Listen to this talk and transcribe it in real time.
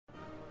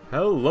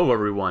Hello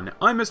everyone,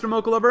 I'm Mr.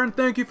 Mokolover and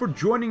thank you for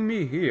joining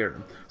me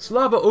here.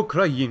 Slava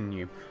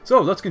Ukraini.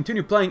 So let's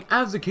continue playing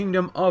as the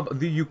Kingdom of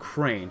the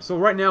Ukraine. So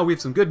right now we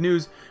have some good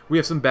news, we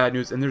have some bad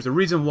news, and there's a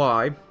reason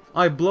why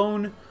I've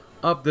blown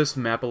up this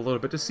map a little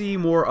bit to see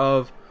more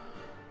of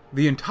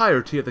the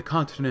entirety of the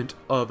continent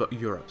of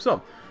Europe.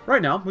 So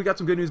right now we got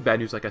some good news, bad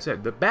news like I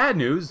said. The bad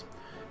news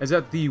is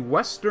that the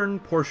western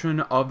portion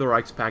of the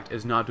Reichspakt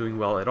is not doing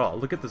well at all.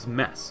 Look at this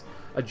mess.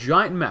 A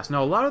giant mess.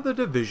 Now a lot of the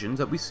divisions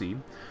that we see,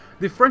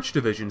 the French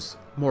divisions,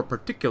 more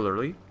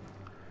particularly,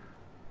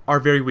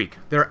 are very weak.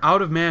 They're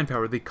out of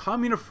manpower. The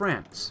Commune of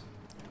France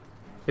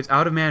is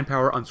out of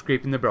manpower on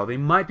scraping the barrel. They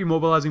might be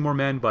mobilizing more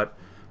men, but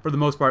for the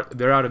most part,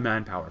 they're out of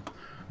manpower.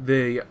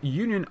 The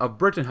Union of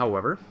Britain,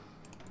 however,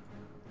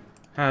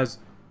 has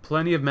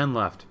plenty of men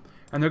left,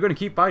 and they're going to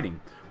keep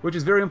fighting, which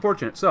is very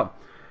unfortunate. So,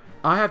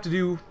 I have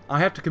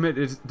to commit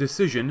a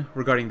decision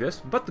regarding this,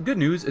 but the good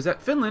news is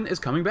that Finland is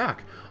coming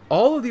back.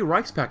 All of the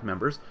Reichspakt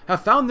members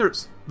have found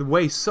the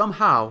way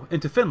somehow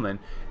into Finland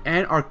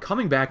and are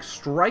coming back,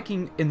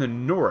 striking in the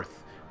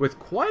north with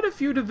quite a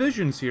few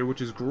divisions here,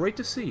 which is great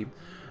to see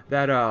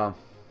that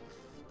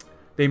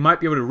they might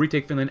be able to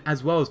retake Finland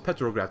as well as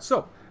Petrograd.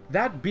 So,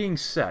 that being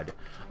said,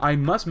 I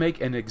must make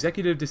an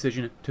executive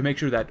decision to make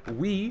sure that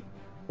we,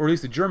 or at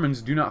least the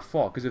Germans, do not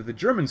fall, because if the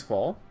Germans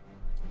fall,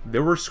 they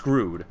were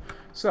screwed.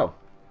 So,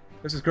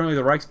 this is currently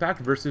the Reichspakt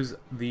versus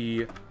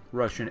the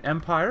Russian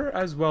Empire,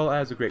 as well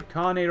as the Great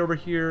Khanate over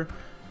here,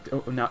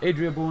 now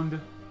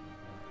Adriabund,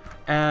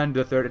 and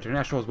the Third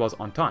International, as well as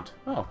Entente.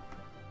 Oh.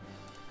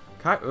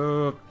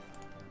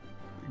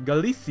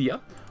 Galicia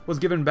was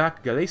given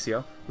back to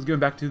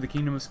the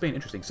Kingdom of Spain.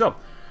 Interesting. So,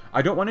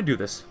 I don't want to do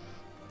this,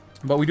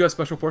 but we do have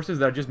special forces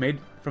that I just made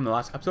from the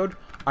last episode.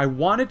 I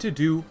wanted to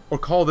do, or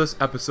call this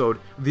episode,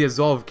 the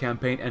Azov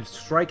campaign, and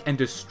strike and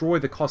destroy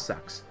the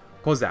Cossacks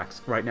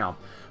right now.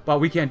 But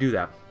we can't do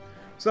that.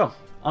 So,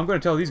 I'm going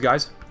to tell these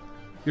guys,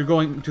 you're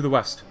going to the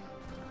west.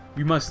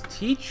 You must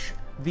teach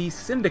the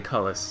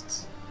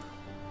syndicalists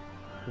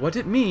what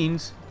it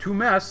means to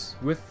mess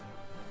with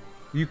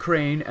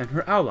Ukraine and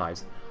her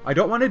allies. I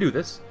don't want to do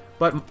this,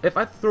 but if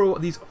I throw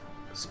these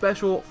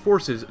special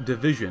forces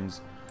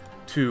divisions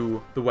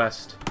to the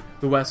west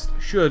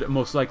should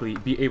most likely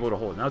be able to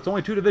hold. Now, it's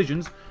only 2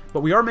 divisions,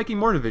 but we are making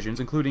more divisions,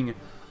 including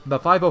the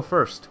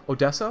 501st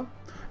Odessa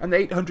and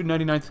the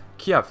 899th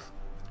Kiev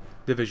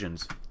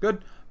divisions.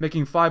 Good.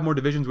 Making 5 more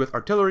divisions with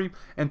artillery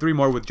and 3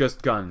 more with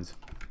just guns,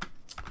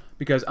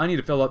 because I need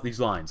to fill up these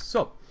lines.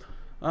 So,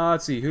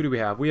 let's see, who do we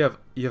have? We have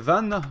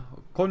Ivan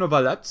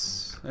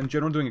Konovalets and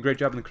General doing a great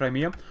job in the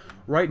Crimea.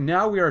 Right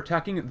now we are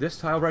attacking this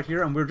tile right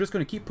here, and we're just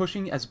going to keep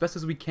pushing as best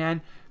as we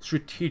can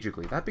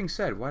strategically. That being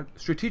said, what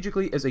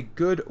strategically is a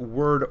good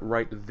word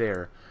right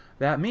there.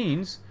 That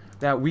means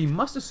that we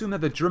must assume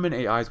that the German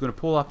AI is going to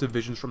pull off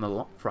divisions from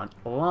the front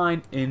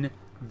line in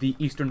the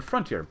eastern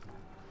frontier.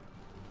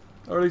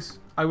 Or at least,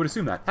 I would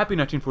assume that. Happy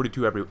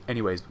 1942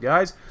 anyways,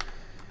 guys.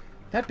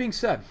 That being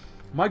said,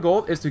 my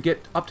goal is to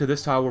get up to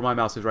this tile where my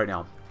mouse is right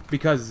now,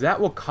 because that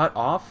will cut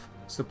off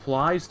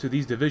supplies to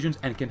these divisions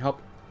and can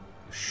help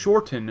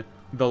shorten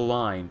the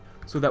line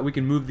so that we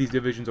can move these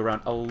divisions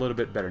around a little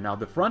bit better. Now,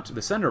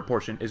 the center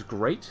portion is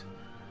great,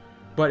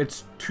 but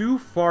it's too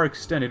far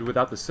extended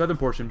without the southern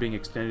portion being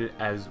extended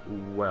as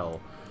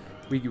well.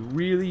 We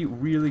really,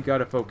 really got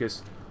to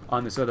focus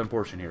on the southern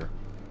portion here.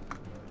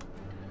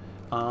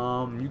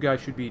 You guys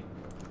should be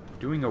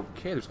doing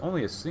okay. There's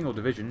only a single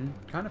division,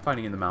 kind of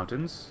fighting in the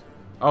mountains.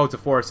 Oh, it's a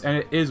forest, and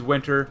it is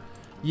winter.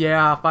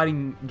 Yeah,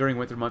 fighting during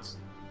winter months,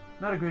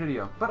 not a great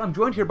idea. But I'm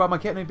joined here by my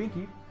cat named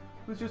Binky,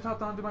 who's just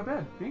hopped onto my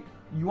bed. Bink,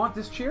 you want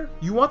this chair?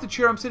 You want the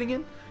chair I'm sitting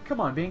in? Come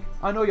on, Bink.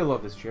 I know you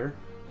love this chair,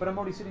 but I'm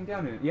already sitting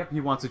down in it. Yep,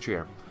 he wants a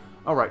chair.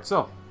 Alright,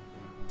 so,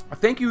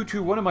 thank you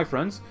to one of my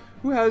friends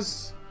who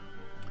has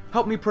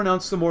helped me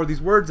pronounce some more of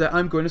these words that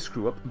I'm going to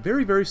screw up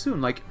very, very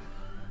soon. Like,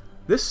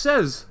 this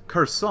says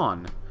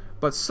Kherson,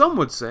 but some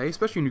would say,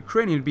 especially in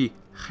Ukrainian, it would be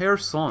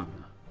Kherson.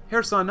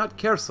 Kherson, not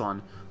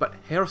Kherson, but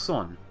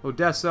Kherson.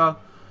 Odessa,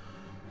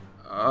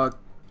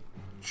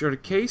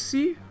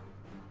 Cherkasy?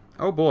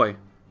 Oh boy.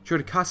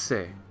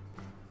 Cherkasy.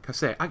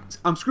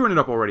 I'm screwing it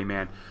up already,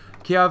 man.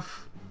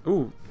 Kiev.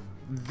 Ooh.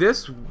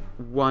 This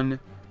one.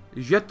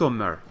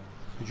 Zhytomyr.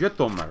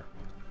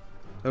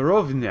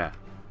 Rovne.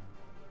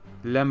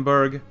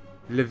 Lemberg.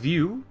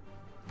 Lviv.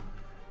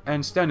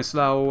 And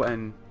Stanislaw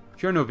and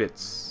Chernovitz.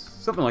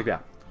 Something like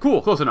that.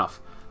 Cool, close enough.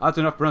 That's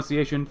enough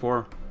pronunciation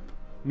for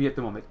me at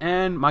the moment.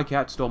 And my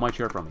cat stole my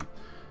chair from me.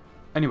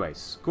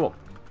 Anyways, cool.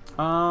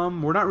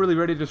 We're not really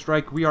ready to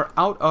strike. We are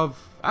out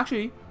of...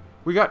 Actually,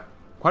 we got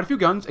quite a few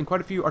guns and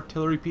quite a few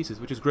artillery pieces,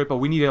 which is great, but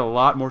we need a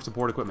lot more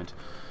support equipment.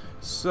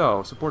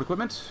 So, support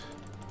equipment.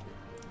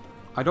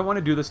 I don't want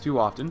to do this too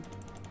often.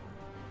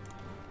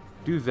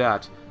 Do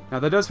that. Now,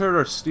 that does hurt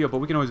our steel, but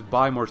we can always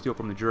buy more steel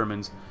from the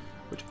Germans,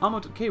 which I'm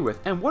okay with.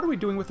 And what are we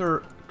doing with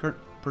our current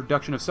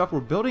production of stuff? We're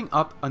building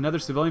up another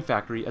civilian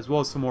factory, as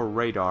well as some more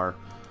radar.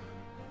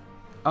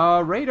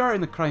 Radar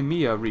in the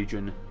Crimea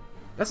region.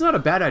 That's not a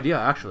bad idea,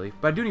 actually,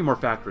 but I do need more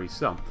factories,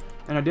 so.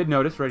 And I did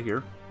notice right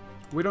here,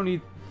 We don't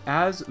need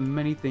as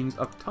many things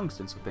of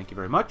tungsten, so thank you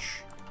very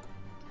much.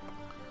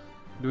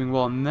 Doing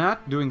well on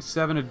that. Doing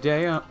 7 a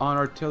day on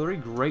artillery.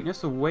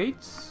 Greatness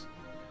awaits.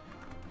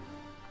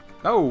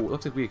 Oh,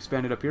 looks like we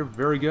expanded up here.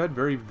 Very good.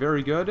 Very,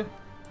 very good.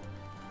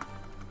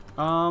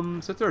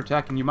 Since they're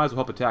attacking, you might as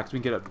well help attack so we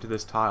can get up to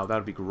this tile. That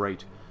would be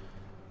great.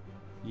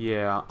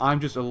 Yeah, I'm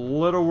just a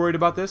little worried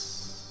about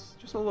this.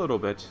 Just a little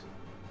bit.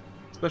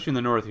 Especially in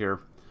the north here.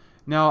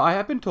 Now, I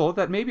have been told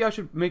that maybe I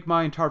should make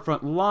my entire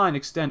front line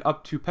extend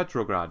up to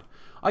Petrograd.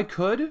 I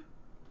could,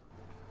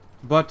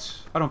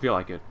 but I don't feel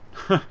like it.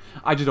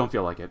 I just don't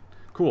feel like it.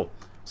 Cool.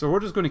 So we're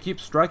just going to keep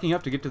striking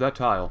up to get to that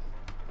tile.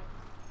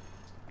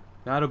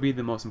 That'll be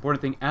the most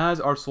important thing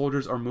as our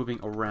soldiers are moving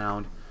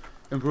around.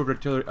 Improved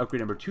artillery upgrade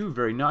number 2.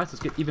 Very nice.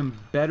 Let's get even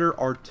better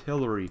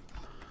artillery.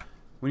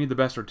 We need the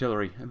best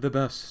artillery. The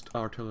best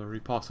artillery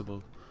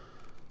possible.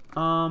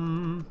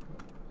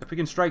 If we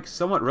can strike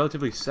somewhat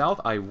relatively south,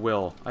 I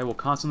will. I will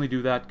constantly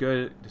do that.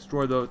 Good.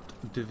 Destroy the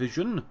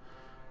division.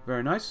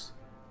 Very nice.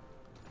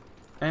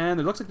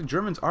 And it looks like the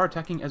Germans are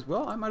attacking as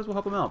well. I might as well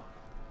help them out.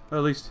 Or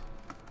at least,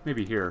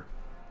 maybe here.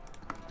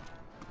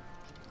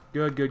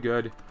 Good, good,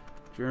 good.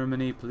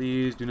 Germany,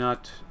 please do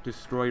not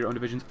destroy your own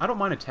divisions. I don't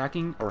mind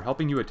attacking or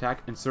helping you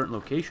attack in certain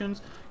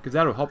locations, because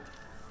that will help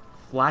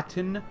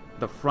flatten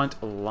the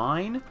front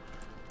line.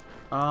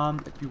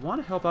 If you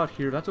want to help out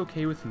here, that's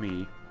okay with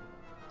me.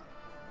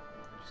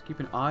 Just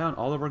keep an eye on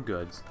all of our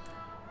goods.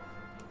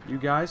 You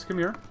guys, come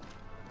here.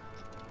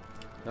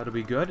 That'll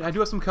be good. I do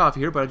have some coffee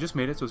here, but I just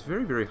made it, so it's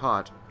very, very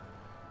hot.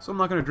 So I'm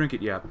not going to drink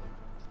it yet.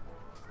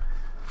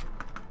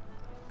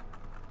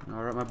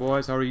 Alright, my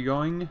boys, how are you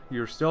going?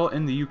 You're still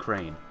in the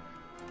Ukraine.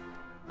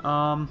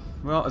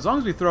 Well, as long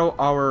as we throw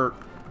our...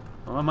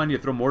 Well, I might need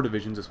to throw more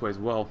divisions this way as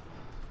well.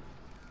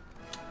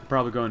 I'm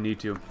probably going to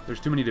need to. There's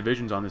too many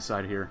divisions on this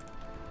side here.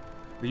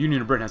 The Union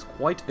of Britain has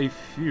quite a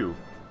few.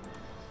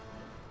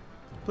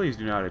 Please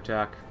do not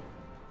attack.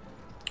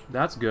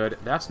 That's good.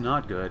 That's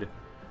not good.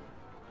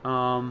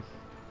 Not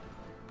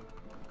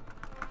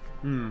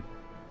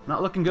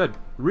looking good.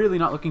 Really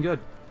not looking good.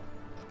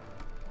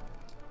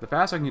 The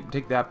faster I can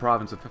take that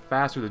province, the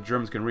faster the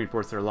Germans can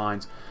reinforce their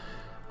lines.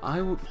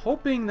 I'm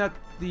hoping that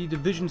the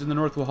divisions in the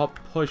north will help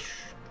push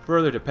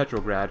further to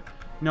Petrograd.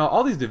 You know,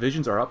 all these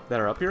divisions that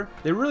are up here,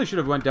 they really should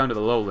have went down to the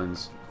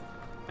lowlands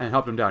and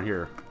helped them down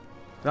here.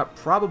 That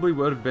probably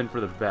would have been for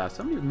the best.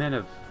 How many men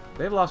have...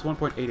 They've lost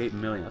 1.88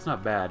 million. That's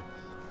not bad.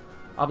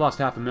 I've lost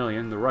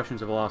 500,000. The Russians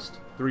have lost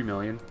 3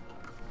 million.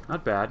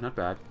 Not bad, not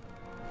bad.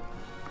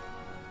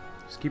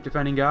 Just keep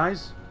defending,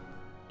 guys.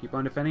 Keep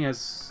on defending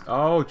as...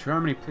 Oh,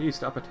 Germany, please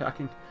stop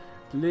attacking.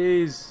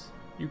 Please.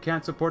 You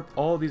can't support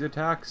all these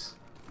attacks.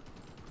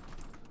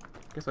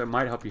 Guess I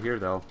might help you here,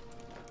 though.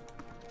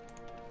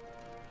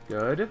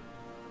 Good.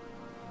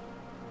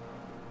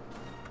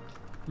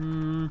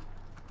 You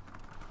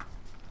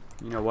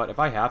know what? If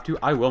I have to,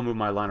 I will move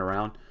my line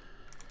around.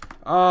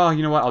 Oh,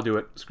 you know what? I'll do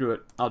it. Screw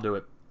it. I'll do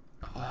it.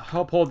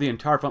 Help hold the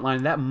entire front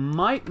line. That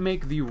might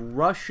make the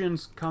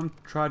Russians come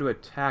try to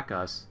attack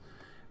us.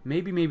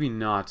 Maybe, maybe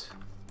not.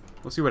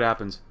 We'll see what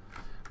happens.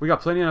 We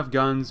got plenty enough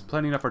guns,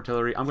 plenty enough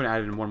artillery. I'm going to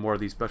add in one more of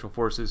these special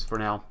forces for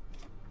now.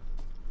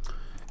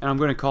 And I'm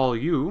going to call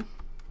you...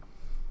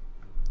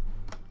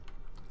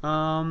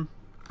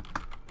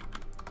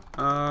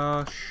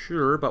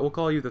 Sure, but we'll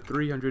call you the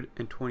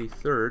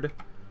 323rd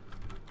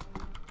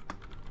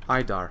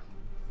Idar.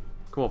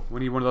 Cool. We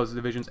need one of those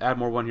divisions. Add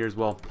more one here as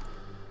well.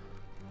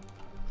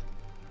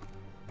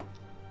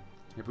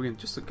 If we can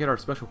just get our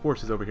special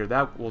forces over here,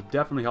 that will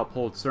definitely help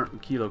hold certain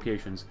key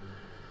locations.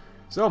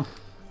 So,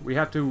 we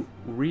have to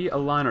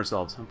realign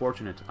ourselves.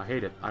 Unfortunate. I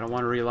hate it. I don't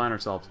want to realign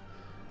ourselves.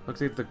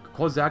 Looks like the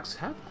Cossacks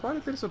have quite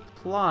a bit of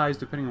supplies,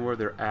 depending on where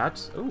they're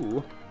at.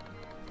 Ooh.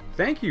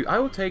 Thank you. I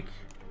will take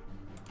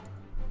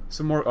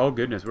some more... Oh,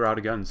 goodness. We're out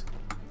of guns.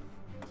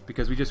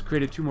 Because we just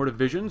created 2 more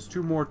divisions.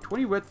 2 more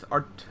 20-width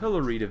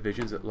artillery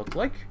divisions, it looked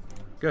like.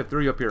 Good.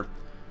 3 up here.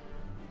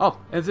 Oh,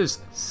 and this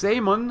is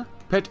Simon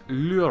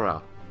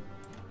Petlura.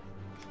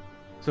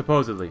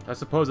 Supposedly. That's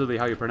supposedly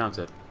how you pronounce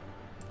it.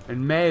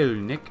 And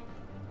Melnik.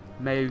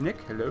 Melnik.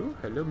 Hello.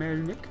 Hello,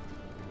 Melnik.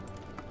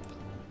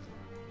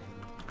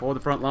 Hold the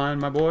front line,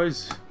 my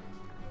boys.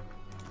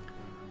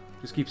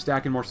 Just keep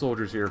stacking more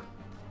soldiers here.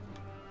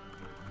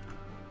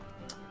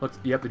 Looks,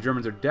 yep, the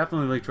Germans are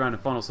definitely trying to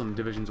funnel some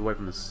divisions away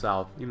from the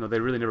south, even though they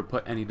really never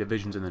put any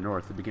divisions in the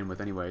north to begin with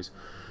anyways.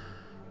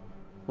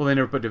 Well, they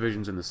never put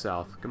divisions in the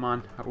south. Come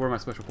on, where are my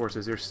special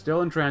forces? They're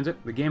still in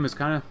transit. The game is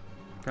kind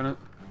of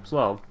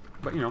slow,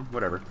 but you know,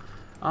 whatever.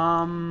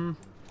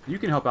 You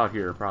can help out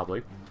here,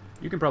 probably.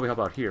 You can probably help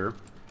out here.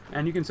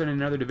 And you can send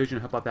another division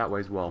to help out that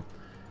way as well.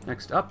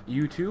 Next up,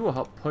 you two will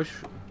help push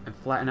and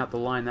flatten out the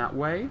line that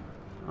way.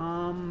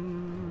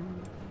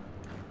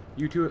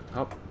 You two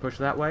help push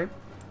that way.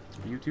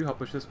 You two help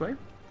push this way.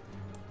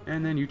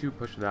 And then you two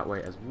push that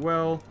way as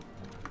well.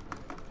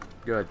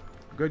 Good.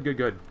 Good, good,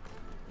 good.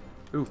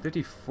 Ooh,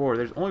 54.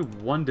 There's only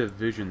 1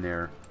 division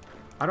there.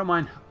 I don't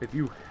mind if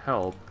you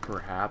help,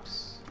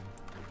 perhaps.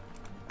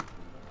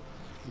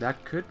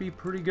 That could be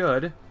pretty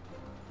good.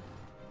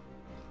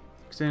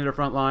 Extending our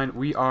front line.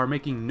 We are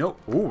making no...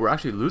 Ooh, we're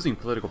actually losing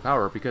political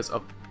power because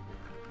of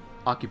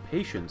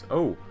occupations.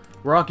 Oh,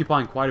 we're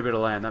occupying quite a bit of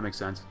land. That makes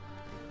sense.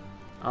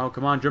 Oh,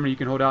 come on, Germany. You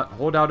can hold out.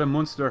 Hold out in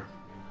Munster.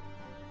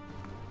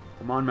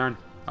 Come on, man.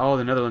 Oh,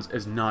 the Netherlands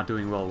is not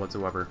doing well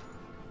whatsoever.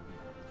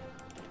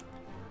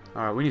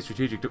 Alright, we need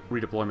strategic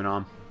redeployment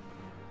on.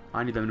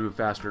 I need them to move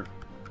faster.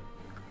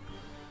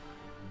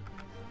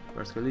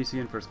 First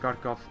Galician, first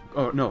Kharkov.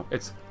 Oh, no,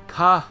 it's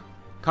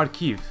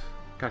Kharkiv.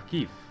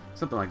 Kharkiv.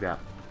 Something like that.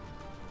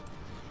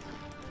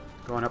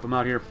 Go on, help them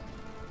out here.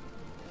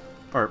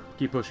 Or,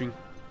 keep pushing.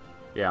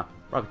 Yeah,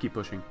 probably keep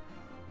pushing.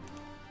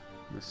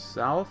 The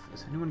south?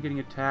 Is anyone getting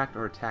attacked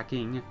or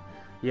attacking?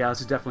 Yeah, this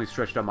has definitely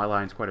stretched out my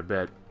lines quite a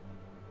bit.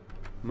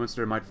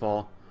 Munster might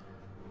fall.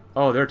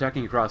 Oh, they're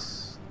attacking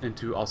across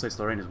into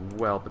Alsace-Lorraine as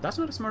well, but that's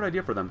not a smart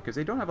idea for them, because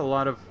they don't have a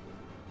lot of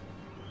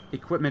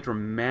equipment or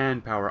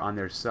manpower on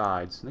their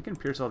sides. They can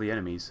pierce all the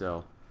enemies,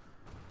 so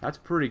that's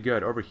pretty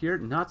good. Over here,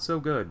 not so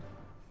good.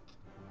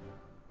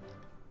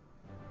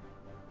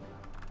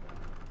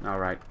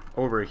 Alright.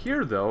 Over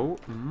here, though,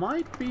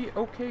 might be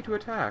okay to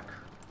attack.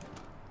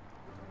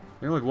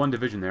 They only have one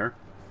division there.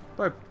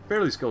 By a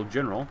fairly skilled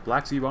general.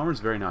 Black Sea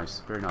Bombers, very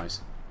nice. Very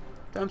nice.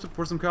 Time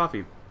for some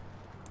coffee.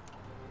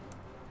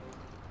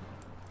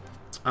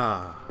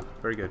 Ah,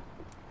 very good.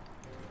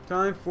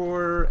 Time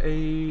for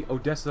a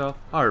Odessa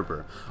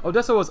harbor.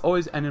 Odessa was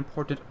always an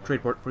important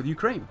trade port for the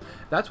Ukraine.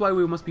 That's why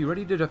we must be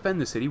ready to defend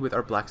the city with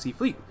our Black Sea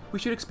fleet. We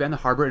should expand the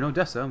harbor in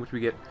Odessa, in which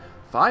we get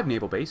 5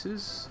 naval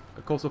bases,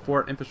 a coastal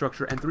fort,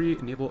 infrastructure, and 3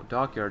 naval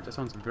dockyards. That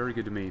sounds very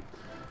good to me.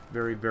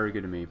 Very, very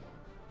good to me.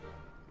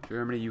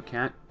 Germany, you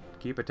can't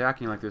keep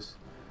attacking like this.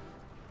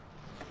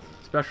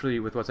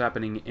 Especially with what's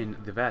happening in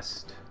the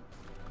West.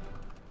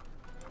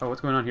 Oh,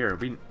 what's going on here? Are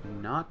we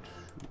not...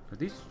 Are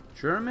these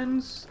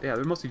Germans? Yeah,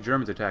 they're mostly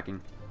Germans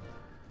attacking.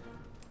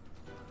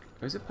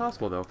 Is it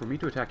possible, though, for me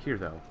to attack here,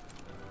 though?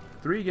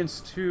 3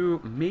 against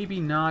 2, maybe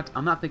not.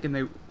 I'm not thinking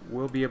they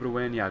will be able to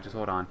win. Yeah, just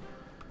hold on.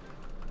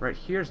 Right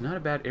here's not a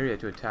bad area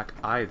to attack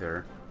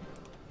either.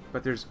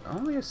 But there's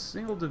only a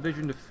single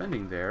division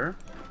defending there.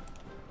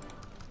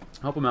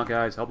 Help them out,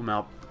 guys. Help them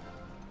out.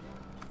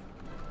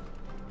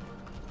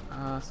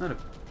 It's not a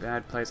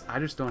bad place. I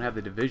just don't have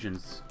the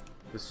divisions,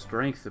 the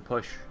strength to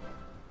push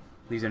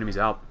these enemies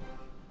out.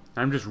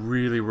 I'm just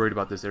really worried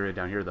about this area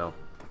down here, though.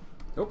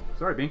 Oh,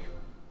 sorry, Bink.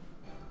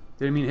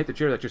 Didn't mean to hit the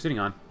chair that you're sitting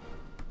on.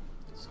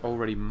 It's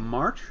already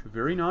March.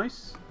 Very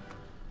nice.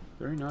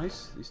 Very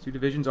nice. These 2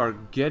 divisions are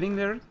getting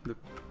there. They're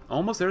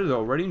almost there. They're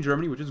already in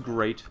Germany, which is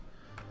great.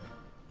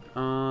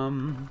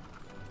 We're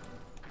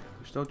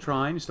still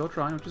trying,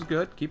 which is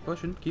good. Keep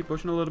pushing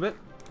a little bit.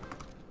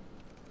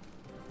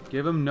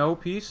 Give them no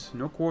peace,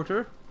 no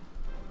quarter.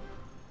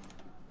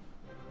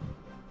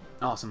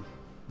 Awesome.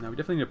 Now we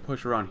definitely need to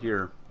push around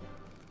here.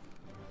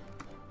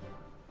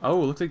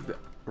 Oh, it looks like the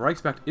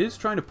Reichspakt is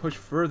trying to push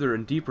further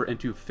and deeper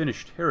into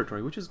Finnish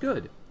territory, which is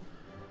good.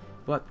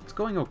 But it's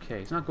going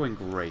okay. It's not going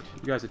great.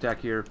 You guys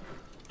attack here.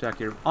 Attack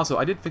here. Also,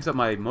 I did fix up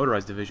my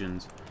motorized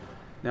divisions.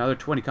 Now they're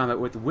 20 combat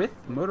with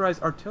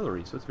motorized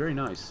artillery, so it's very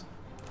nice.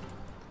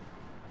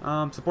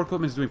 Support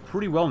equipment is doing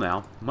pretty well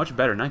now. Much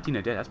better. 19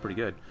 a day. That's pretty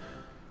good.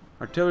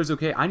 Artillery's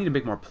okay. I need to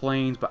make more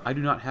planes, but I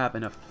do not have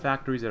enough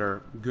factories that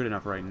are good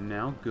enough right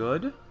now.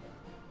 Good.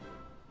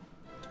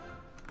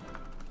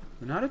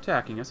 They're not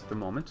attacking us at the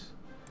moment.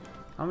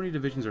 How many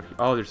divisions are here?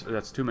 Oh,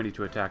 that's too many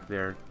to attack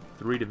there.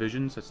 3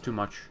 divisions. That's too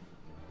much.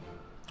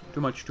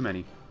 Too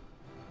many.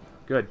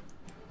 Good.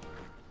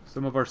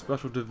 Some of our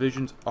special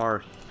divisions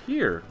are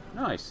here.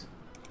 Nice.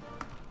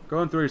 Go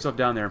and throw yourself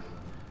down there.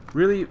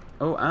 Really?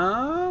 Oh,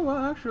 well,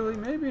 actually,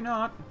 maybe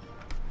not.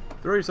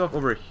 Throw yourself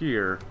over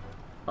here.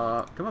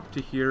 Come up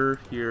to here,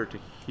 here to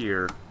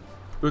here.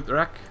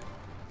 Utrecht.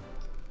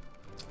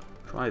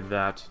 Try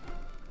that.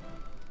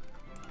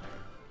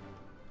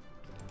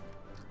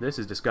 This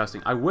is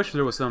disgusting. I wish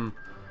there was some...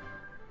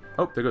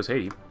 Oh, there goes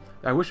Haiti.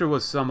 I wish there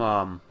was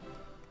some,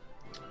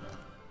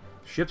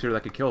 ships here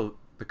that could kill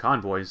the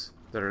convoys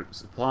that are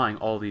supplying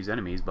all these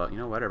enemies, but, you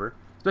know, whatever.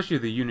 Especially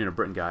the Union of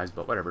Britain guys,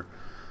 but whatever.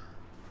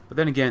 But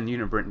then again, the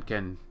Union of Britain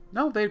can...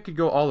 No, they could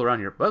go all around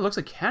here. But it looks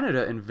like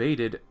Canada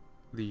invaded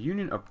the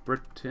Union of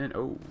Britain.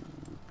 Oh,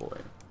 boy.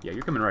 Yeah,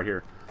 you're coming right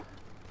here.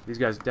 These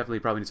guys definitely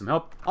probably need some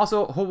help.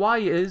 Also,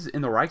 Hawaii is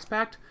in the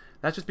Reichspakt.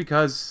 That's just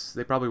because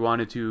they probably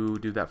wanted to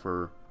do that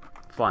for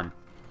fun.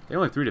 They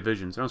only have 3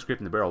 divisions. They're not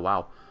scraping the barrel.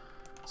 Wow.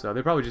 So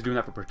they're probably just doing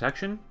that for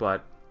protection,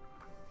 but...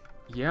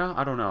 Yeah,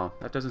 I don't know.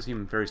 That doesn't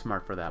seem very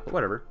smart for that, but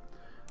whatever.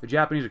 The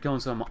Japanese are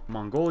killing some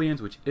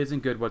Mongolians, which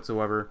isn't good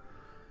whatsoever.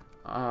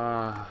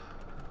 Can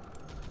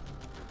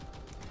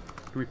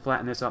we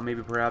flatten this out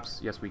maybe, perhaps?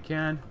 Yes, we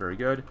can. Very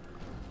good.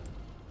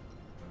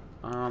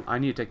 I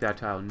need to take that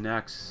tile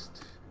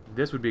next.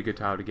 This would be a good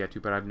tile to get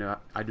to, but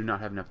I do not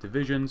have enough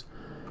divisions.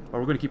 But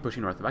we're going to keep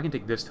pushing north. If I can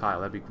take this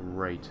tile, that'd be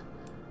great.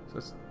 So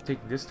let's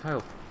take this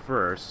tile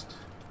first.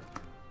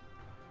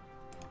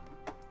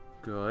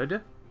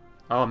 Good.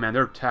 Oh man,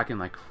 they're attacking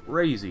like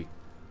crazy.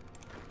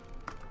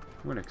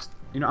 I'm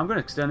gonna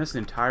extend this the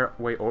entire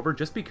way over,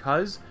 just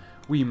because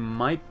we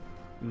might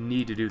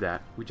need to do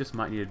that. We just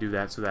might need to do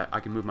that so that I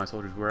can move my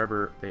soldiers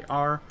wherever they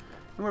are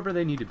and wherever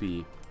they need to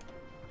be.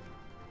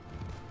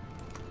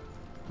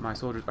 My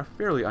soldiers are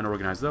fairly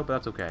unorganized though, but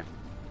that's okay.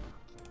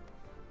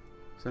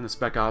 Send the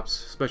Spec Ops,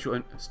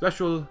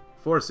 special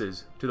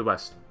forces to the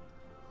west.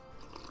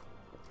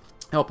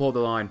 Help hold the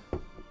line.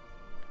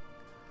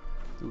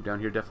 Ooh, down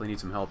here definitely need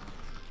some help.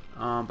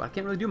 But I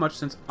can't really do much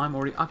since I'm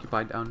already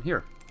occupied down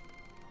here.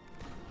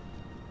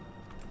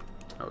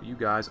 Oh, you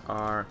guys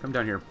are... Come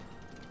down here.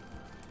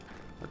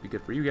 That'd be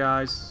good for you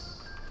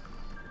guys.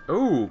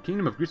 Oh,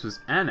 Kingdom of Greece was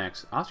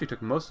annexed. Austria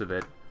took most of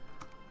it.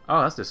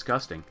 Oh, that's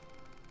disgusting.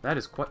 That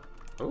is quite...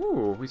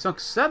 Oh, we sunk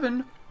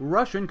 7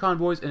 Russian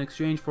convoys in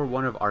exchange for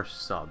one of our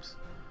subs.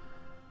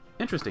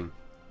 Interesting.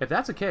 If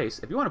that's the case,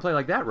 if you want to play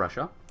like that,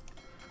 Russia,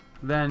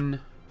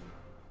 then...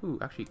 Ooh,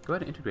 actually, go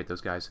ahead and integrate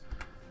those guys.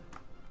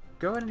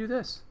 Go ahead and do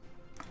this.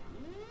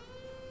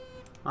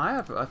 I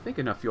have, I think,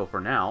 enough fuel for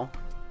now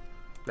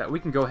that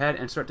we can go ahead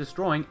and start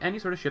destroying any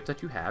sort of ships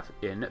that you have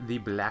in the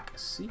Black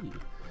Sea.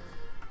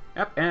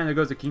 Yep, and there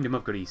goes the Kingdom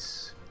of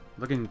Greece.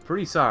 Looking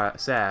pretty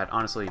sad,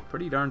 honestly.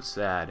 Pretty darn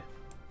sad.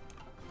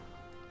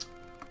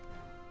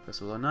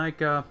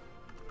 Thessalonica.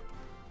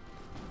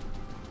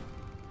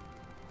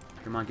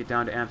 Come on, get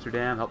down to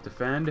Amsterdam, help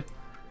defend.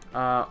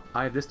 I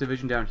have this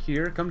division down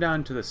here. Come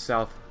down to the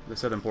south, the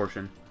southern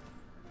portion,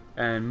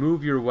 and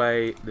move your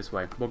way this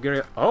way.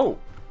 Bulgaria. Oh!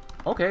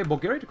 Okay,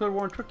 Bulgaria declared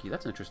war on Turkey.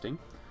 That's interesting.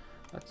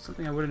 That's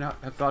something I wouldn't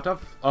have thought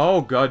of.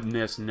 Oh,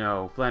 goodness,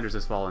 no. Flanders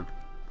has fallen.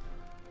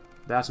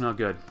 That's not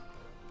good.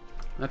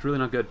 That's really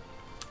not good.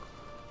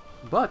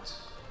 But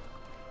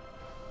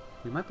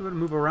we might be able to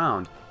move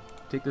around.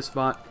 Take this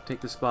spot. Take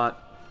this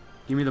spot.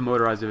 Give me the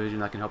motorized division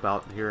that can help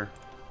out here.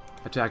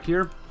 Attack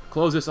here.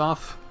 Close this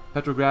off.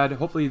 Petrograd.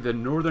 Hopefully the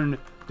northern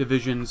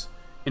divisions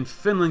in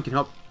Finland can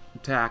help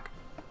attack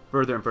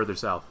further and further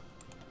south.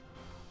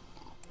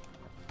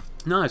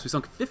 Nice. We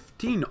sunk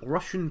 15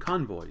 Russian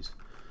convoys.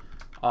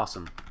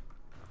 Awesome.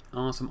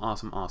 Awesome,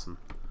 awesome, awesome.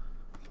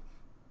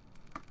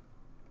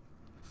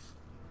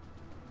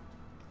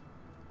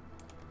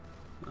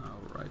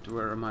 Alright,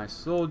 where are my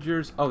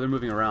soldiers? Oh, they're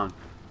moving around.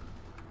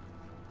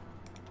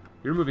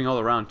 You're moving all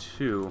around,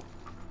 too.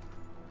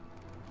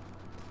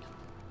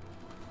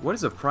 What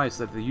is the price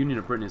that the Union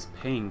of Britain is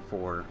paying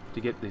for to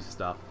get this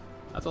stuff?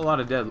 That's a lot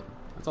of dead.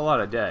 That's a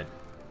lot of dead.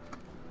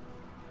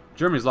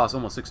 Germany's lost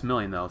almost 6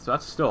 million, though, so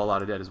that's still a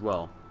lot of dead as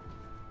well.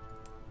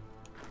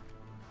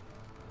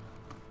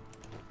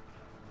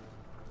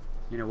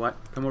 You know what?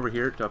 Come over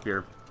here to up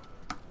here.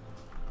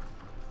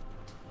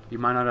 You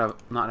might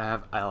not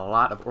have a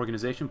lot of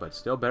organization, but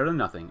still better than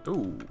nothing.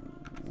 Ooh,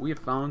 we have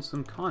found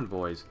some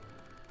convoys.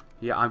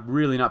 Yeah, I'm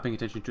really not paying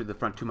attention to the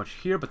front too much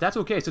here, but that's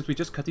okay since we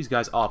just cut these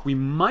guys off. We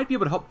might be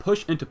able to help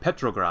push into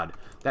Petrograd.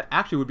 That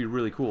actually would be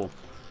really cool.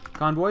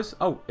 Convoys?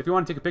 Oh, if you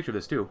want to take a picture of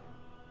this too.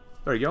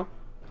 There you go.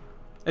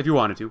 If you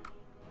wanted to.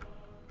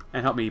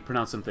 And help me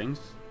pronounce some things.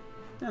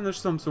 And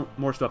there's some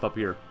more stuff up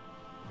here.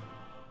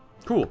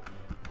 Cool.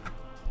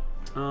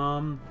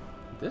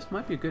 This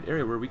might be a good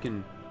area where we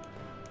can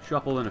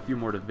shuffle in a few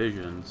more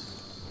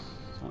divisions.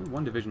 There's only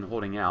one division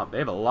holding out. They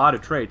have a lot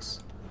of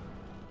traits.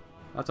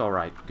 That's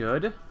alright.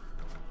 Good.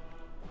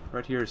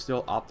 Right here is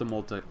still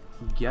optimal to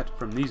get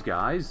from these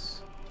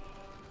guys.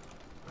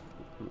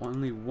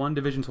 Only one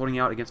division's holding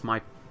out against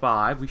my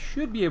 5. We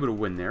should be able to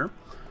win there.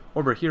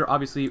 Over here,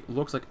 obviously,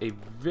 looks like a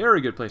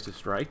very good place to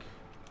strike.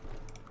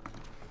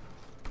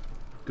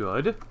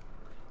 Good.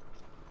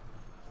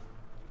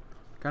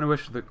 Kind of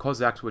wish the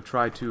Cossacks would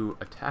try to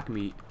attack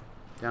me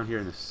down here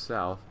in the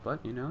south,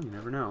 but, you know, you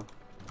never know.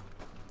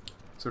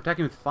 So we're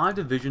attacking with 5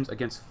 divisions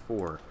against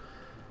 4.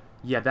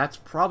 Yeah, that's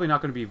probably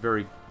not going to be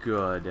very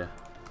good.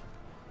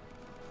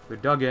 They're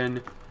dug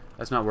in.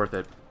 That's not worth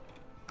it.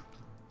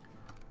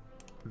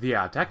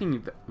 Yeah,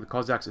 attacking the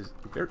Cossacks is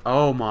very...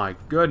 Oh my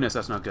goodness,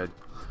 that's not good.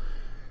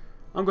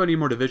 I'm going to need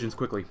more divisions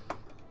quickly.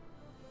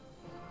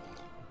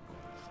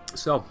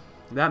 So,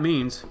 that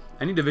means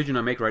any division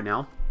I make right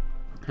now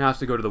has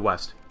to go to the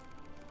west.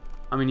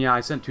 I mean, yeah,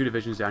 I sent 2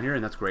 divisions down here,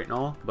 and that's great and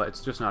all, but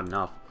it's just not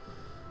enough.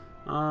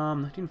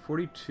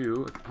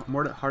 1942,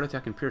 more heart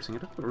attack and piercing. I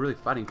don't think we're really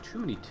fighting too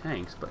many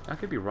tanks, but I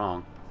could be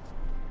wrong.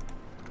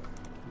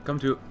 Come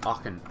to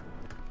Aachen.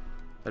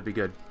 That'd be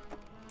good.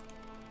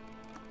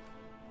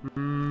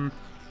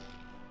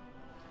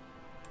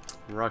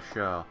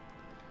 Russia.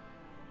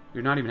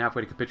 You're not even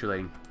halfway to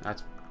capitulating.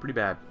 That's pretty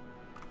bad.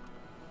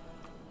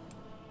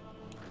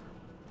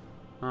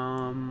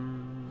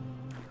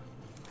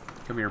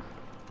 Come here.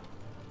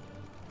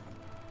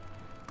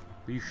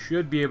 You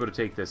should be able to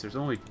take this. There's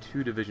only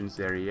 2 divisions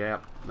there.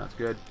 Yep, that's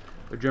good.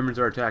 The Germans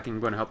are attacking. I'm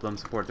going to help them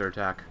support their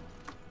attack.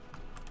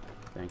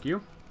 Thank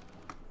you.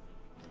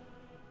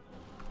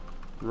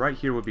 Right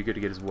here would be good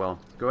to get as well.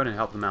 Go ahead and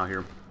help them out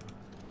here.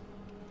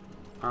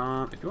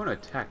 If you want to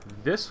attack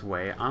this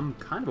way, I'm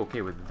kind of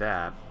okay with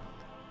that.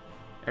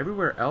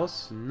 Everywhere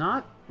else,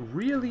 not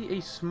really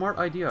a smart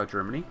idea,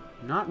 Germany.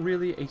 Not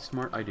really a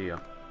smart idea.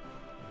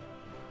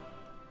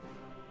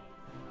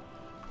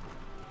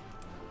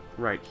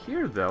 Right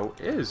here, though,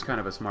 is kind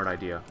of a smart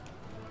idea.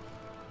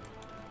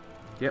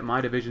 Get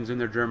my divisions in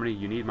there, Germany.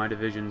 You need my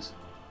divisions.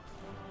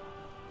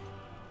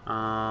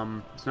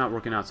 It's not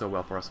working out so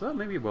well for us. Well,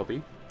 maybe it will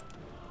be.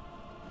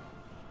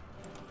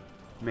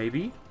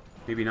 Maybe.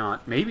 Maybe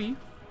not. Maybe.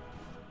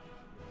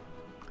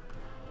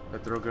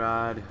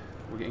 Petrograd.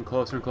 We're getting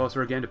closer and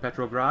closer again to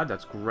Petrograd.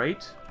 That's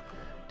great.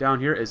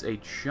 Down here is a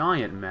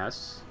giant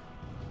mess.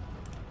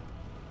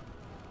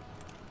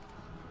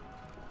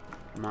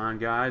 Come on,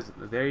 guys.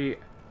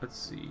 Let's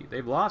see.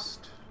 They've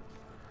lost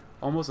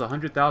almost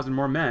 100,000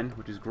 more men,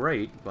 which is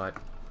great, but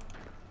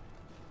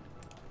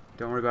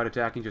don't worry about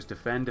attacking. Just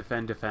defend,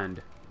 defend,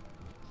 defend.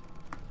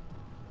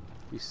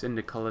 These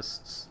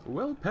syndicalists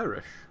will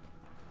perish.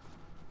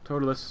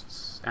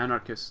 Totalists,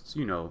 anarchists,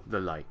 you know, the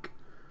like.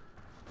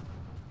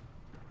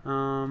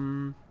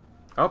 Oh,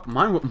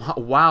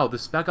 wow, the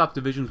Spec Ops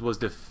divisions was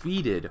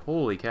defeated.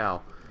 Holy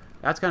cow.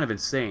 That's kind of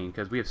insane,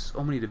 because we have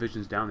so many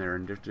divisions down there,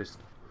 and they're just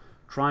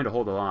trying to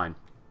hold the line.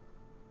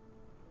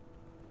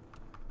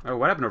 Oh,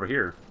 what happened over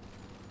here?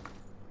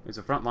 Is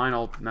the front line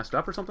all messed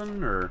up or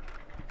something, or...?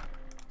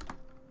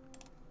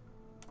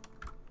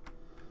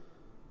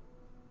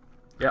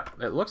 Yeah,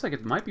 it looks like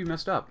it might be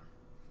messed up.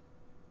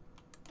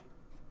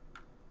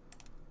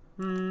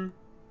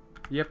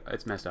 Yep,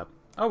 it's messed up.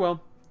 Oh,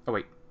 well. Oh,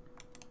 wait.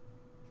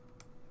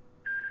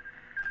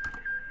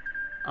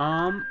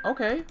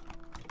 Okay.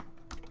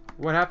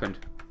 What happened?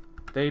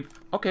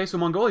 Okay, so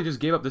Mongolia just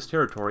gave up this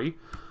territory.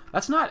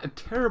 That's not a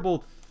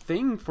terrible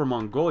thing for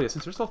Mongolia,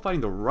 since they're still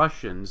fighting the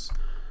Russians.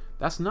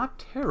 That's not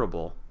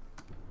terrible.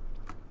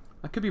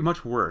 That could be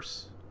much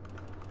worse.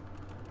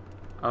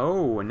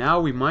 Oh, and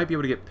now we might be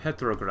able to get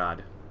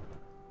Petrograd.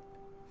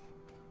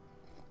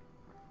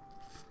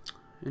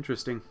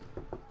 Interesting.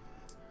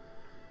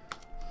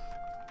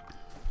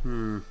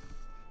 I'm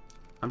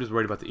just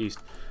worried about the east.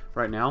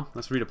 Right now,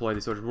 let's redeploy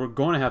these soldiers. We're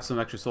going to have some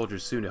extra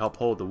soldiers soon to help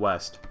hold the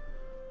west.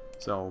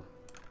 So,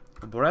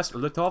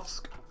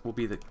 Brest-Litovsk will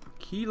be the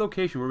key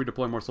location where we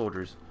deploy more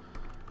soldiers.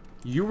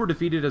 You were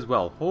defeated as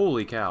well.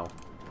 Holy cow.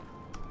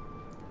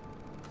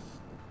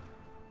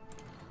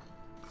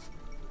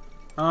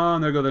 Oh,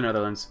 and there go the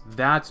Netherlands.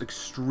 That's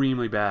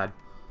extremely bad.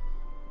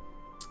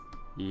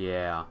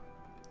 Yeah.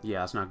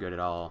 Yeah, that's not good at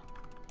all.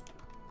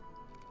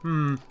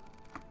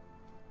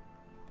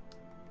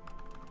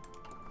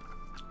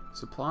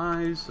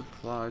 Supplies,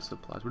 supplies,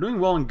 supplies. We're doing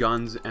well in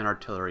guns and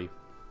artillery.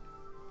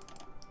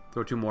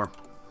 Throw 2 more.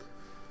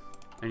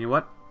 And you know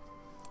what?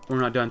 We're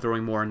not done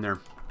throwing more in there.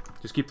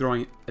 Just keep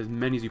throwing as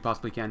many as you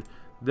possibly can.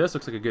 This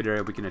looks like a good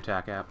area we can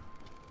attack at.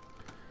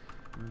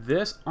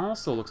 This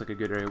also looks like a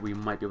good area we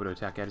might be able to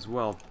attack at as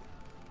well.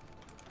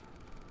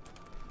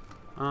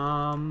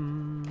 I'd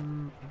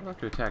like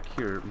to attack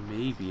here,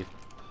 maybe, if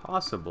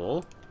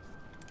possible.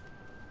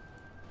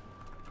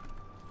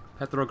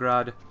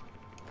 Petrograd.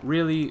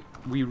 Really,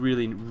 we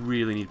really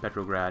need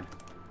Petrograd.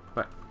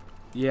 But,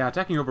 yeah,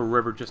 attacking over a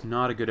river, just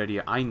not a good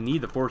idea. I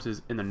need the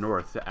forces in the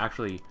north to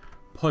actually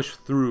push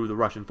through the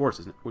Russian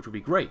forces, which would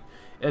be great.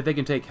 If they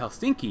can take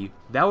Helsinki,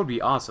 that would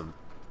be awesome.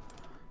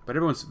 But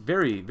everyone's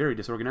very, very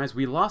disorganized.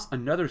 We lost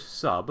another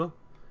sub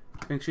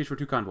in exchange for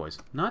 2 convoys.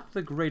 Not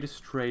the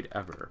greatest trade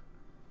ever.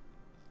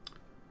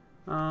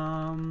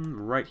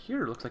 Right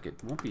here, looks like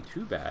it won't be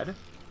too bad.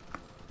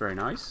 Very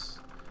nice.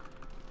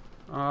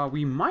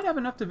 We might have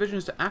enough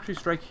divisions to actually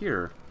strike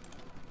here.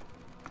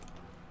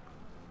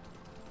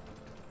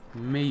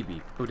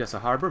 Maybe. Odessa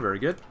Harbor, very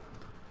good.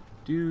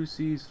 Do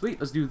seize fleet.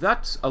 Let's do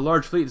that. A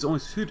large fleet is only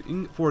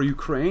suiting for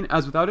Ukraine,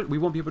 as without it, we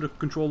won't be able to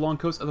control long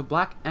coasts of the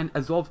Black and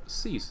Azov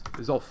Seas.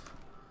 Azov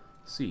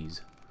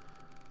Seas.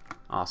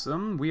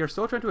 Awesome. We are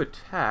still trying to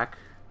attack.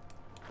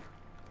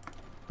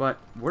 But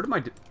where did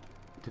my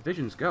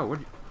divisions go?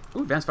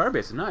 Ooh, advanced fire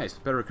base is nice.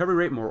 Better recovery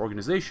rate, more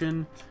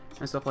organization,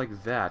 and stuff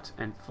like that.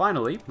 And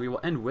finally, we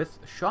will end with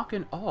shock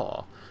and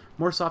awe.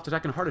 More soft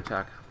attack and hard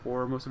attack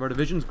for most of our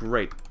divisions.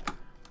 Great.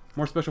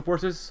 More special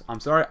forces.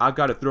 I'm sorry, I've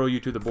got to throw you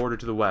to the border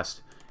to the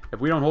west. If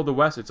we don't hold the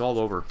west, it's all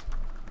over.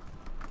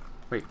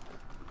 Wait,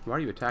 why are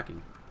you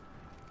attacking?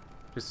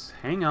 Just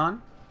hang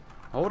on.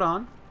 Hold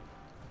on.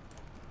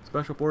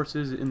 Special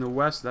forces in the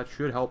west, that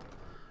should help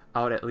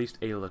out at least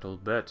a little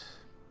bit.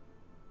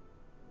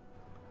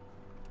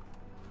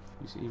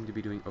 You seem to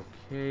be doing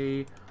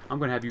okay. I'm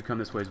going to have you come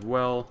this way as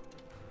well.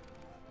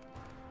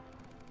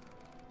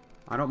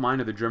 I don't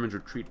mind if the Germans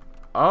retreat.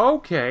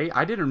 Okay,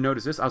 I didn't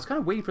notice this. I was kind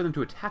of waiting for them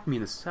to attack me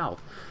in the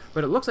south.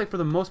 But it looks like for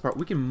the most part,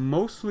 we can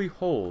mostly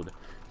hold.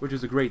 Which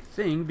is a great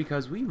thing,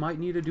 because we might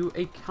need to do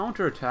a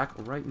counterattack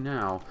right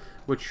now.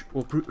 Which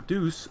will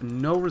produce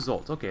no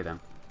results. Okay,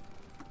 then.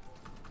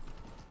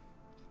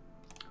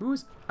 Who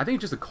is... I think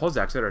it's just the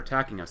Cossacks that are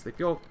attacking us. They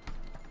feel...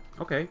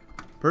 Okay.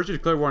 Persia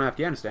declared war on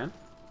Afghanistan.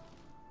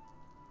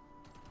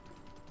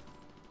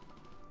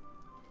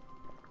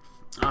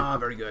 Ah,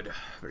 very good.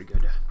 Very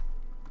good.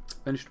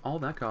 Finished all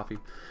that coffee.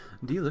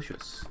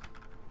 Delicious.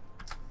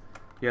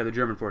 Yeah, the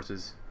German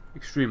forces,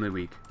 extremely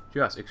weak.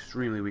 Just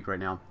extremely weak right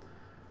now.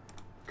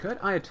 Could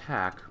I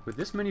attack with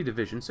this many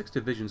divisions, 6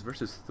 divisions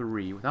versus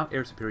 3, without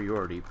air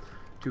superiority,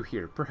 to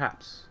here?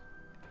 Perhaps.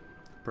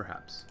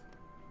 Perhaps.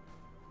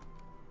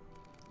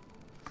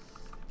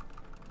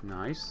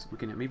 Nice. We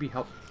can maybe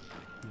help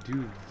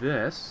do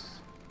this.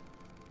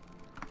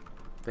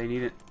 They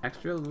need an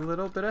extra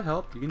little bit of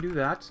help. You can do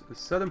that. The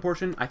southern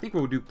portion, I think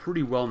we'll do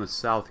pretty well in the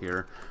south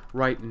here.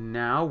 Right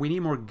now, we need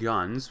more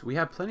guns. We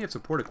have plenty of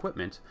support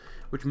equipment,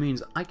 which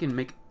means I can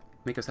make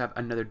us have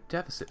another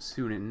deficit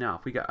soon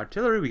enough. We got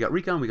artillery, we got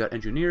recon, we got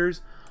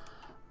engineers.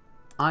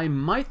 I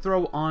might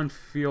throw on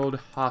field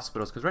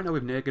hospitals, because right now we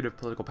have negative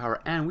political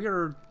power, and we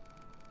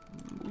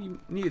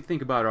need to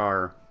think about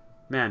our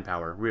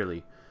manpower,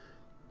 really.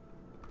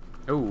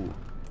 Oh,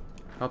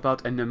 help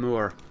out in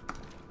Namur.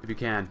 If you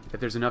can.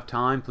 If there's enough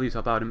time, please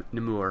help out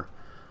Namur.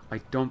 I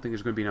don't think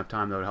there's going to be enough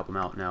time, though, to help him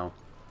out now.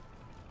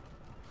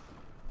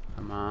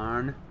 Come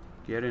on.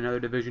 Get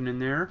another division in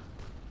there.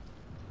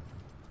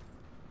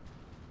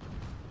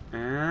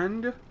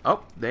 And...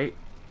 Oh, they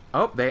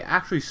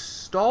actually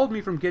stalled me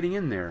from getting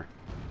in there.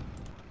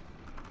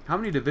 How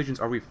many divisions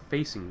are we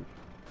facing?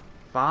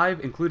 5,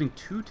 including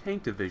 2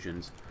 tank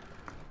divisions.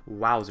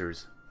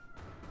 Wowzers.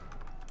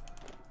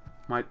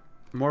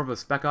 More of the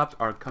spec ops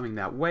are coming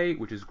that way,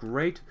 which is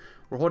great.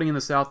 We're holding in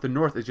the south. The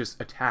north is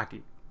just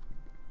attacking.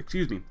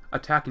 Excuse me.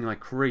 Attacking like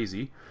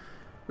crazy,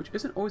 which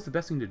isn't always the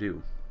best thing to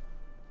do.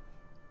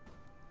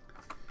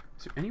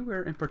 Is there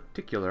anywhere in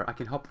particular I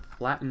can help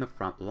flatten the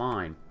front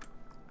line?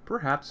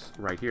 Perhaps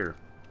right here.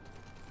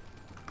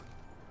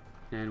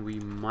 And we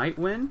might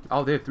win.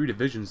 Oh, they have 3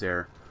 divisions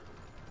there.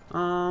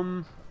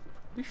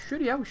 We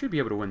should be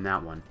able to win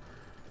that one.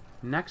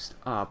 Next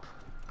up,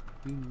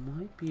 we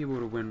might be able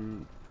to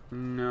win...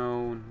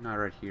 No, not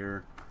right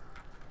here.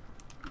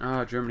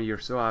 Ah, Germany, you're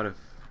so out of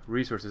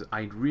resources.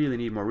 I really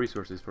need more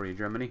resources for you,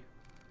 Germany.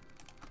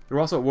 We're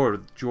also at war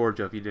with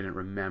Georgia, if you didn't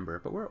remember.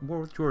 But we're at war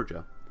with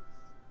Georgia.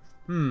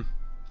 We're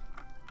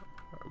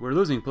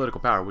losing political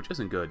power, which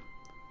isn't good.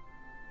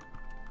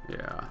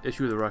 Yeah,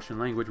 issue of the Russian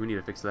language. We need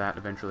to fix that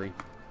eventually.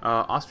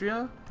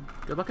 Austria,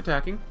 good luck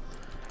attacking.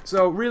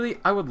 So, really,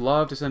 I would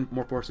love to send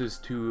more forces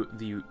to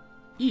the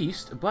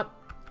east, but,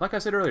 like I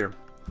said earlier,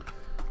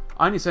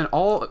 I need to send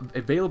all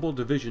available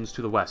divisions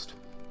to the west.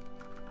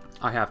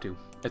 I have to.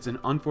 It's an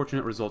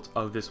unfortunate result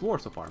of this war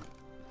so far.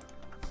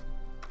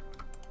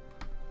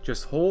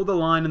 Just hold the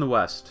line in the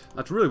west.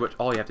 That's really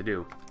all you have to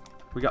do.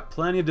 We got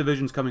plenty of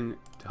divisions coming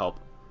to help.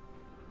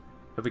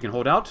 If we can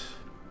hold out,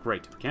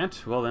 great. If we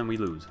can't, well then we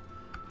lose.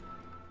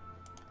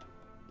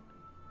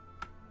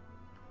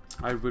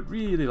 I would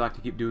really like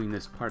to keep doing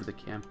this part of the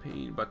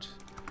campaign, but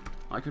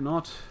I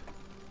cannot.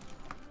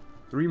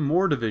 3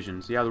 more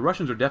divisions. Yeah, the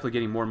Russians are definitely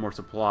getting more and more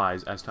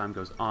supplies as time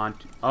goes on.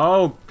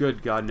 Oh,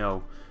 good God,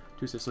 no.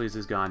 2 Sicilies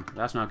is gone.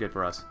 That's not good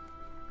for us.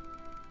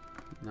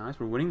 Nice,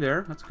 we're winning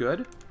there. That's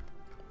good.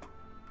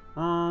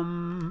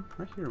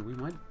 Right here. We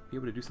might be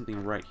able to do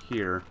something right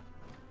here.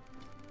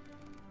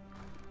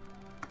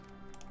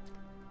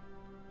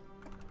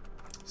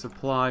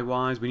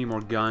 Supply-wise, we need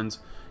more guns.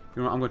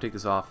 You know what, I'm going to take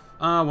this off.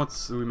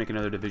 Once we make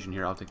another division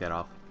here, I'll take that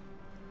off.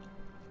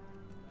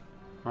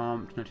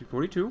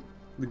 1942.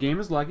 The game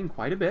is lagging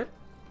quite a bit.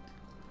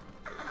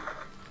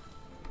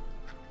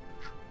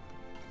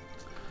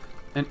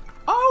 And,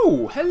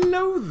 oh,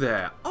 hello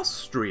there,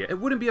 Austria. It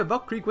wouldn't be a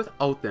Weltkrieg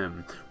without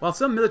them. While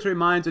some military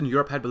minds in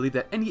Europe had believed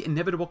that any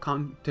inevitable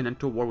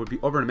continental war would be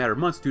over in a matter of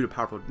months due to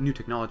powerful new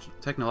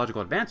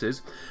technological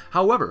advances,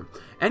 however,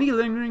 any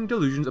lingering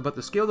delusions about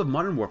the scale of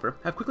modern warfare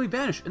have quickly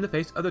vanished in the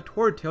face of the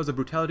torrid tales of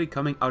brutality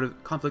coming out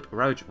of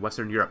conflict-ravaged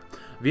Western Europe.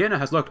 Vienna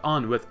has looked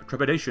on with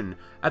trepidation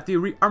at the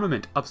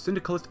rearmament of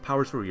syndicalist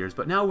powers for years,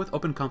 but now with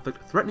open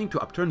conflict threatening to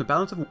upturn the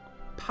balance of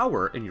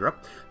power in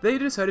Europe, they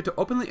decided to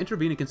openly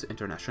intervene against the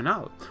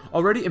Internationale.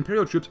 Already,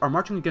 Imperial troops are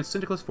marching against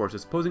syndicalist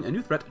forces, posing a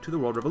new threat to the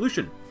world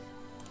revolution.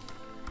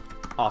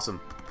 Awesome.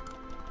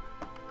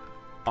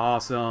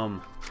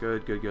 Awesome.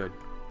 Good, good, good.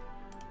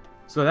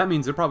 So that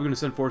means they're probably going to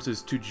send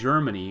forces to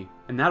Germany,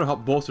 and that'll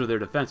help bolster their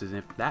defenses. And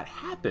if that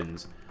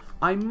happens,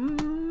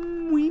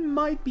 we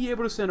might be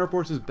able to send our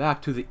forces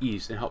back to the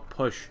east and help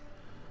push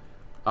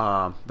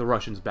the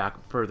Russians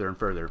back further and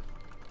further.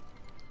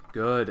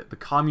 Good. The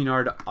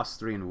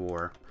Communard-Austrian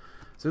War.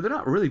 So they're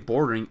not really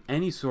bordering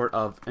any sort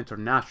of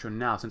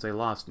international since they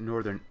lost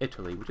northern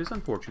Italy, which is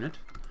unfortunate.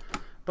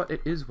 But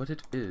it is what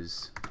it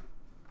is.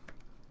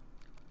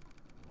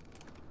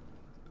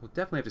 We'll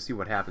definitely have to see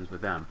what happens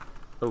with them.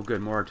 Oh,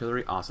 good. More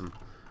artillery. Awesome.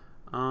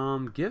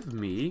 Give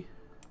me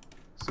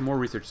some more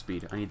research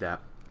speed. I need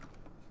that.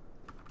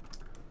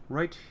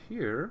 Right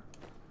here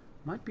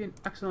might be an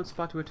excellent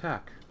spot to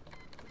attack.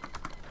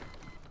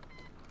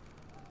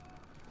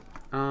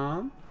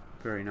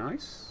 Very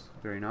nice.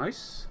 Very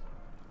nice.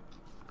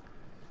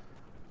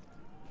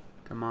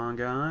 Come on,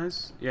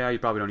 guys. Yeah, you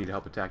probably don't need to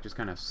help attack. Just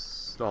kind of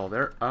stall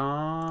there.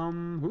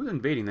 Who's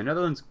invading? The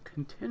Netherlands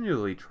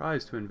continually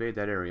tries to invade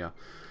that area,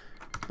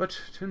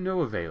 but to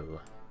no avail.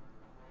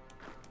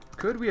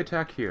 Could we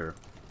attack here?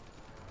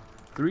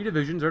 3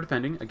 divisions are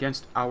defending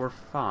against our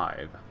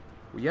 5.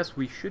 Yes,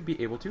 we should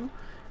be able to.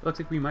 It looks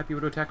like we might be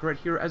able to attack right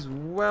here as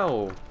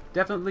well.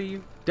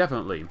 Definitely,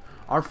 definitely.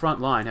 Our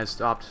front line has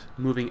stopped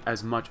moving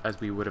as much as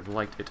we would have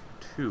liked it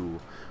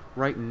to.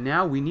 Right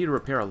now, we need to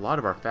repair a lot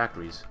of our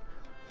factories.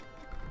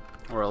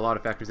 Or a lot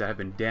of factories that have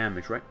been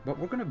damaged, right? But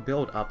we're going to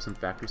build up some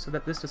factories so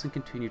that this doesn't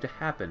continue to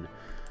happen.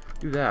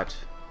 Do that.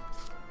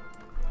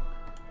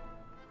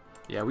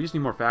 Yeah, we just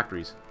need more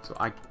factories. So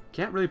I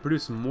can't really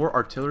produce more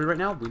artillery right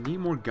now. We need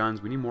more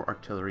guns. We need more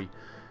artillery.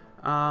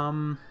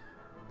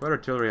 Put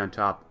artillery on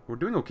top. We're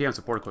doing okay on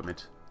support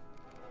equipment.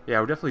 Yeah,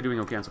 we're definitely doing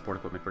okay on support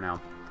equipment for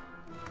now.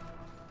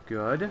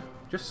 Good.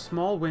 Just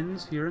small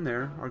wins here and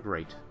there are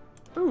great.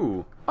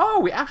 Ooh. Oh,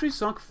 we actually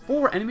sunk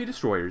 4 enemy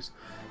destroyers,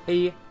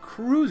 a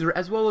cruiser,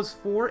 as well as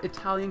 4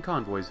 Italian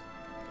convoys.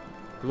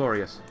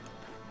 Glorious.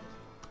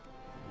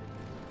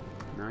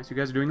 Nice. You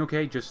guys are doing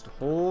okay. Just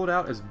hold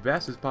out as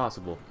best as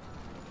possible.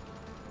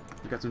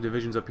 We got some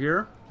divisions up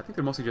here. I think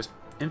they're mostly just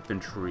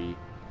infantry.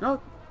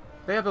 No,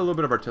 they have a little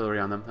bit of artillery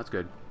on them. That's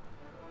good.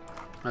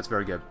 That's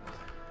very good.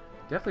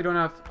 Definitely don't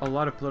have a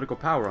lot of political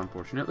power,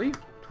 unfortunately.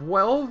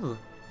 12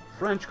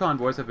 French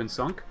convoys have been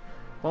sunk,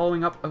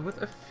 following up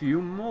with a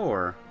few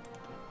more.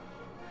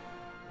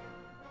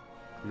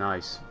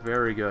 Nice.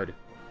 Very good.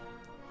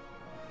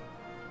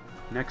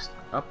 Next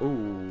up... Oh,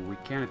 we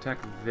can't attack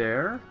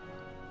there.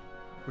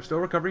 We're still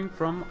recovering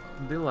from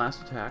the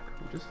last attack,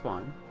 which is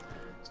fine.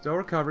 Still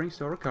recovering,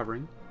 still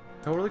recovering.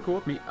 Totally cool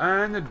with me.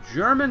 And the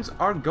Germans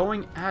are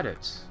going at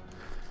it.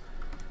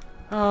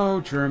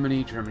 Oh,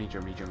 Germany, Germany,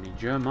 Germany, Germany,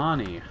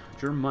 Germany.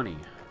 Germany.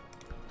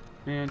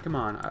 Man, come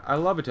on. I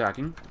love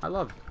attacking.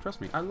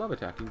 Trust me, I love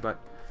attacking, but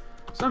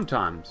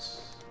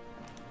sometimes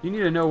you need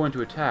to know when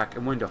to attack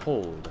and when to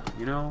hold,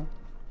 you know?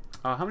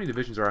 How many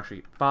divisions are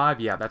actually... 5?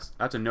 Yeah, that's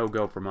a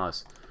no-go from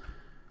us.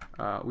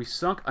 We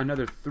sunk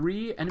another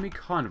 3 enemy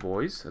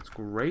convoys. That's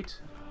great.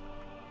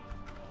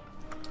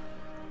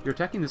 You're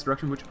attacking this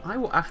direction, which I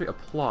will actually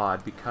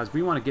applaud because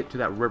we want to get to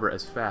that river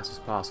as fast as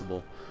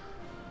possible.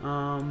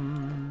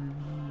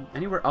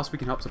 Anywhere else we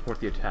can help support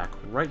the attack?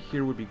 Right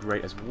here would be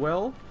great as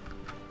well.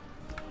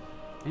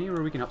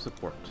 Anywhere we can help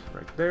support.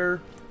 Right there.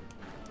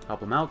 Help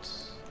them out.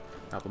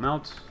 Help them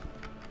out.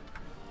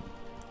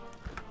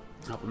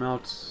 Help them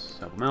out.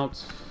 Help them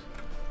out.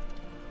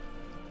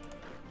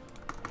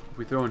 If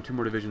we throw in 2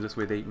 more divisions this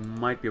way, they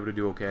might be able to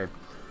do okay.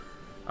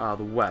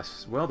 The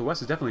West. Well, the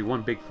West is definitely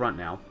one big front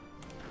now.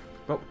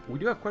 But we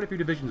do have quite a few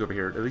divisions over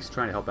here, at least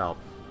trying to help out.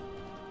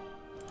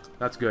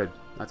 That's good.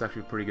 That's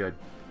actually pretty good.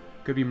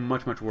 Could be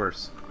much, much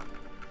worse.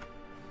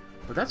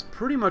 But that's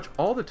pretty much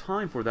all the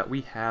time for that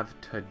we have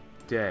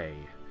today.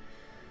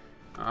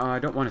 I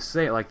don't want to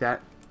say it like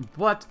that,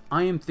 but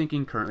I am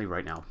thinking currently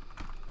right now.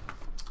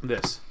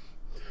 This.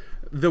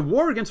 The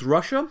war against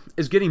Russia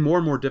is getting more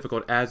and more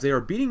difficult as they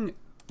are beating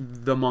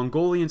the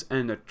Mongolians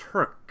and the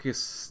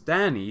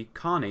Turkestani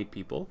Khanate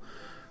people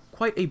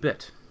quite a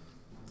bit.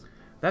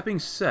 That being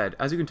said,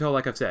 as you can tell,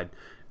 like I've said,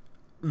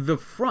 the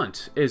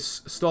front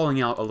is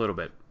stalling out a little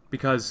bit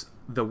because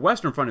the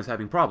Western front is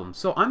having problems.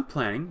 So I'm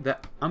planning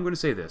that I'm going to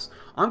say this.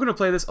 I'm going to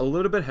play this a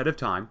little bit ahead of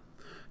time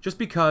just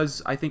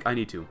because I think I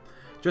need to.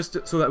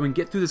 Just so that we can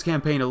get through this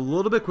campaign a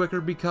little bit quicker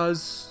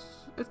because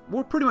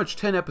we're pretty much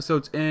 10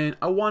 episodes in.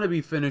 I want to be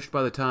finished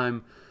by the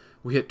time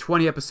we hit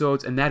 20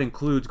 episodes, and that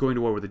includes going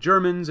to war with the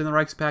Germans and the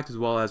Reichspakt, as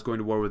well as going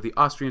to war with the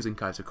Austrians and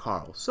Kaiser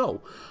Karl.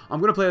 So I'm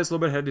going to play this a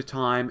little bit ahead of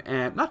time,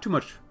 and not too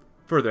much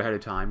further ahead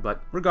of time,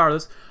 but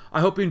regardless,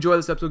 I hope you enjoyed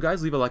this episode,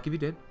 guys. Leave a like if you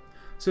did.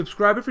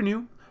 Subscribe if you're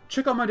new.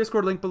 Check out my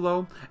Discord link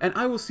below, and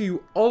I will see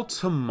you all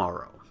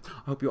tomorrow.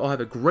 I hope you all have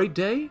a great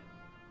day,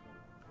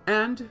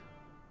 and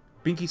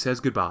Binky says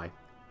goodbye.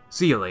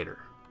 See you later.